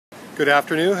Good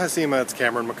afternoon, Hazeema. It's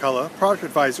Cameron McCullough, Product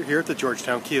Advisor here at the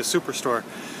Georgetown Kia Superstore.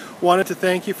 Wanted to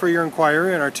thank you for your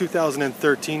inquiry on our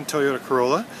 2013 Toyota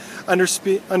Corolla.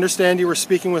 Understand you were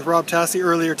speaking with Rob Tassi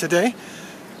earlier today,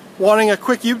 wanting a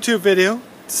quick YouTube video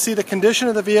to see the condition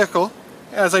of the vehicle,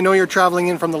 as I know you're traveling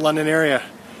in from the London area.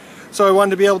 So I wanted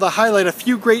to be able to highlight a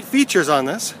few great features on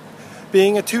this,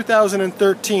 being a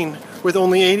 2013 with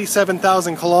only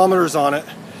 87,000 kilometers on it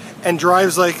and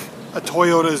drives like a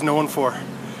Toyota is known for.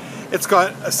 It's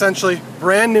got essentially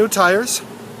brand new tires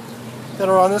that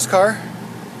are on this car.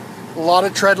 A lot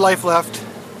of tread life left.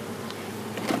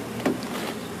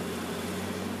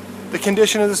 The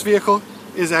condition of this vehicle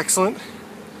is excellent.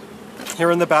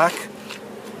 Here in the back.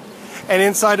 And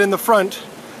inside in the front,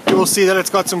 you will see that it's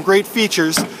got some great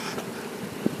features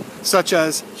such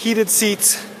as heated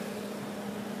seats,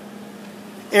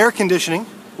 air conditioning,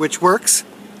 which works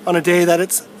on a day that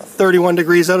it's 31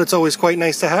 degrees out. It's always quite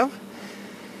nice to have.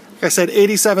 Like I said,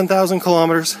 87,000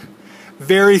 kilometers,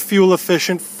 very fuel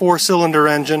efficient 4-cylinder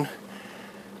engine.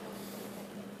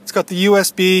 It's got the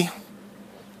USB,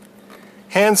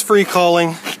 hands-free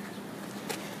calling,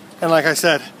 and like I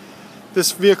said,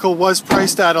 this vehicle was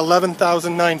priced at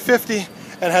 $11,950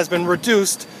 and has been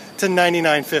reduced to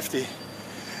 $9,950.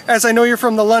 As I know you're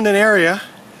from the London area,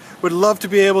 would love to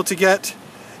be able to get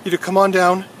you to come on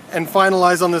down and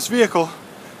finalize on this vehicle.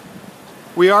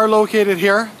 We are located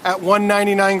here at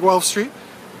 199 Guelph Street.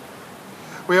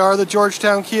 We are the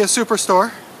Georgetown Kia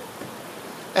Superstore,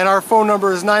 and our phone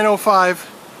number is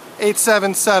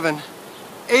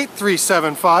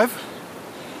 905-877-8375.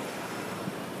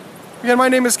 Again, my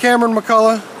name is Cameron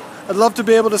McCullough. I'd love to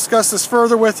be able to discuss this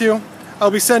further with you.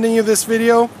 I'll be sending you this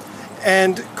video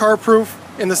and car proof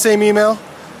in the same email.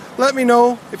 Let me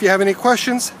know if you have any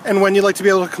questions and when you'd like to be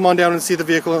able to come on down and see the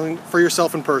vehicle for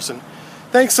yourself in person.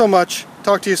 Thanks so much.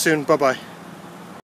 Talk to you soon. Bye-bye.